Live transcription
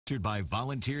sponsored by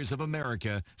Volunteers of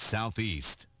America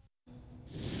Southeast.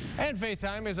 And Faith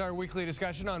Time is our weekly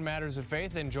discussion on matters of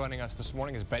faith. And joining us this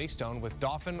morning is Betty Stone with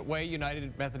Dauphin Way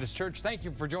United Methodist Church. Thank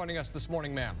you for joining us this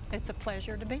morning, ma'am. It's a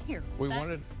pleasure to be here. We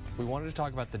wanted to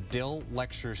talk about the Dill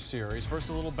Lecture Series. First,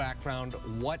 a little background.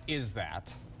 What is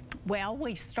that? Well,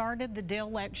 we started the Dill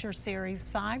Lecture Series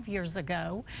 5 years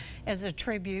ago as a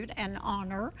tribute and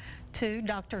honor to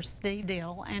Dr. Steve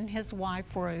Dill and his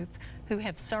wife Ruth, who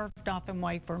have served Dauphin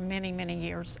Way for many, many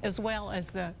years, as well as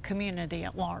the community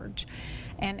at large.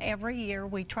 And every year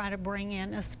we try to bring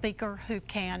in a speaker who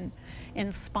can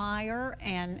inspire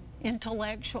and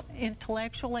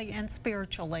intellectually and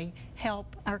spiritually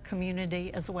help our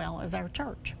community as well as our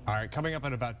church. All right, coming up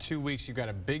in about 2 weeks, you've got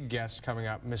a big guest coming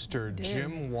up, Mr.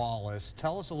 Jim Wallace.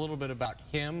 Tell us a little bit about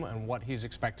him and what he's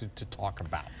expected to talk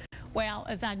about. Well,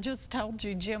 as I just told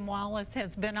you, Jim Wallace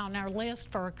has been on our list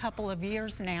for a couple of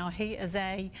years now. He is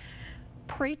a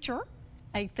preacher,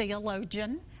 a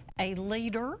theologian, a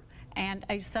leader, and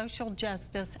a social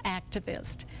justice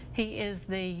activist. He is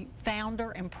the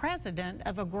founder and president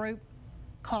of a group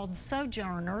called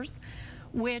Sojourners,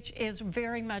 which is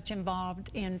very much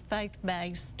involved in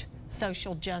faith-based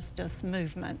social justice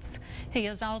movements. He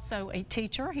is also a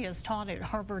teacher. He has taught at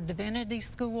Harvard Divinity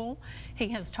School. He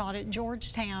has taught at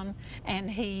Georgetown,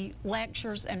 and he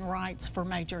lectures and writes for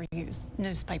major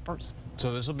newspapers.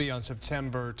 So this will be on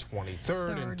September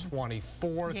 23rd and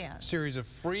 24th. Yes. Series of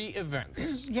free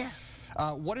events. Yes.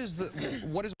 What is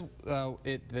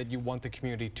it that you want the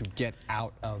community to get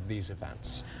out of these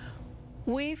events?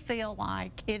 We feel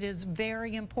like it is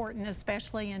very important,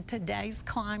 especially in today's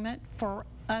climate, for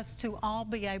us to all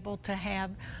be able to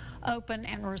have open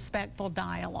and respectful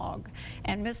dialogue.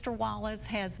 And Mr. Wallace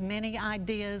has many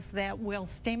ideas that will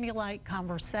stimulate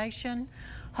conversation,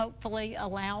 hopefully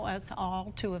allow us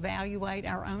all to evaluate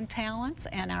our own talents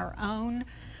and our own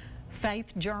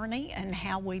faith journey and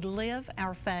how we live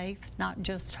our faith, not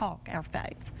just talk our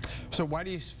faith. So why do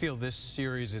you feel this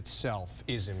series itself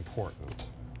is important?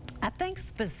 I think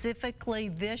specifically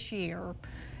this year,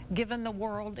 given the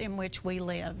world in which we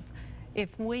live,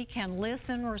 if we can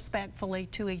listen respectfully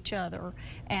to each other,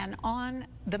 and on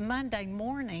the Monday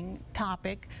morning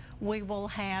topic, we will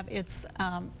have its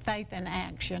faith in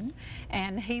action,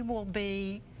 and he will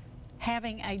be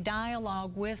having a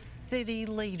dialogue with city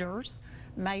leaders.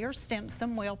 Mayor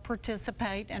Stimpson will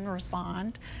participate and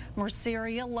respond.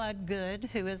 Merceria Ludgood,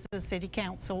 who is the city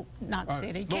council,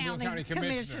 county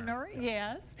commissioner,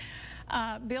 yes.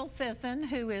 Bill Sisson,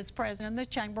 who is president of the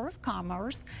Chamber of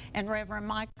Commerce, and Reverend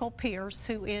Michael Pierce,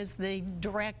 who is the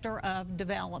director of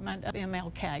development of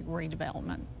MLK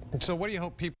redevelopment. So what do you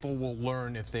hope people will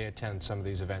learn if they attend some of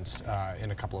these events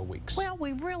in a couple of weeks? Well,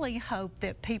 we really hope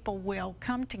that people will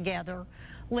come together,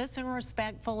 listen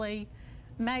respectfully,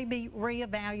 maybe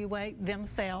reevaluate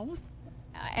themselves,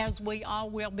 as we all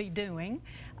will be doing.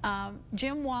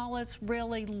 Jim Wallace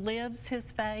really lives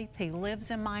his faith. He lives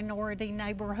in minority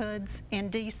neighborhoods in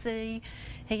D.C.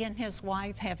 He and his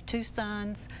wife have 2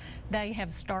 sons. They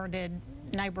have started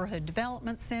neighborhood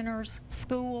development centers,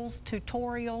 schools,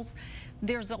 tutorials.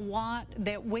 There's a lot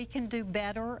that we can do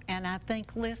better, and I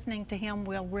think listening to him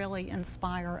will really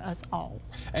inspire us all.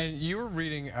 And you're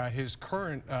reading his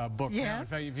current book now. In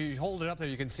fact, if you hold it up there,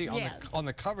 you can see on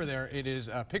the cover there, it is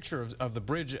a picture of the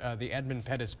bridge, the Edmund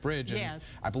Pettus Bridge. And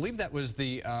I believe that was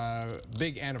the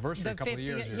big anniversary a couple of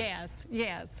years ago.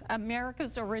 Yes.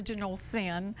 America's Original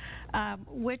Sin,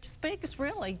 which speaks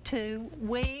really to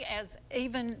we, as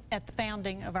even at the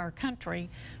founding of our country,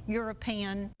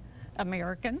 European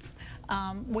Americans,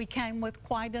 we came with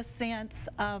quite a sense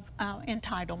of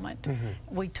entitlement.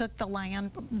 We took the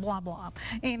land, blah, blah.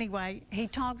 Anyway, he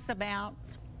talks about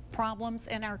problems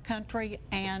in our country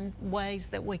and ways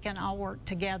that we can all work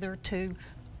together to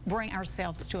bring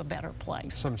ourselves to a better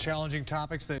place. Some challenging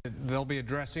topics that they'll be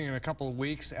addressing in a couple of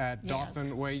weeks at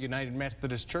Dauphin Way United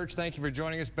Methodist Church. Thank you for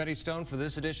joining us, Betty Stone, for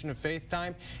this edition of Faith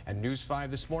Time. And News 5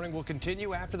 this morning will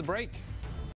continue after the break.